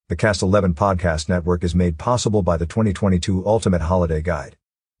The Cast 11 Podcast Network is made possible by the 2022 Ultimate Holiday Guide.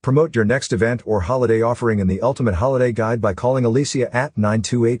 Promote your next event or holiday offering in the Ultimate Holiday Guide by calling Alicia at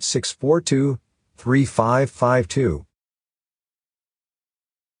 928-642-3552.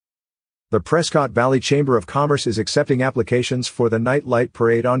 The Prescott Valley Chamber of Commerce is accepting applications for the Night Light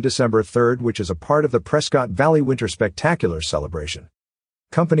Parade on December 3rd, which is a part of the Prescott Valley Winter Spectacular celebration.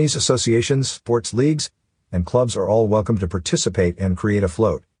 Companies, associations, sports leagues, and clubs are all welcome to participate and create a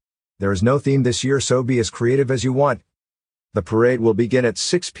float. There is no theme this year, so be as creative as you want. The parade will begin at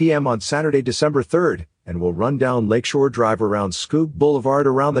 6 p.m. on Saturday, December 3rd, and will run down Lakeshore Drive around Scoop Boulevard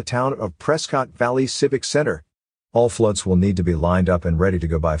around the town of Prescott Valley Civic Center. All floats will need to be lined up and ready to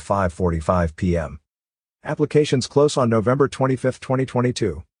go by 5:45 p.m. Applications close on November 25,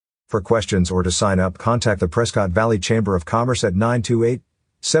 2022. For questions or to sign up, contact the Prescott Valley Chamber of Commerce at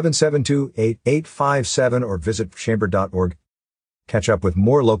 928-772-8857 or visit chamber.org. Catch up with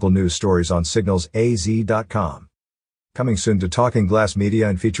more local news stories on signalsaz.com. Coming soon to Talking Glass Media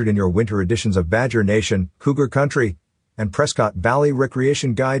and featured in your winter editions of Badger Nation, Cougar Country, and Prescott Valley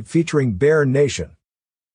Recreation Guide featuring Bear Nation.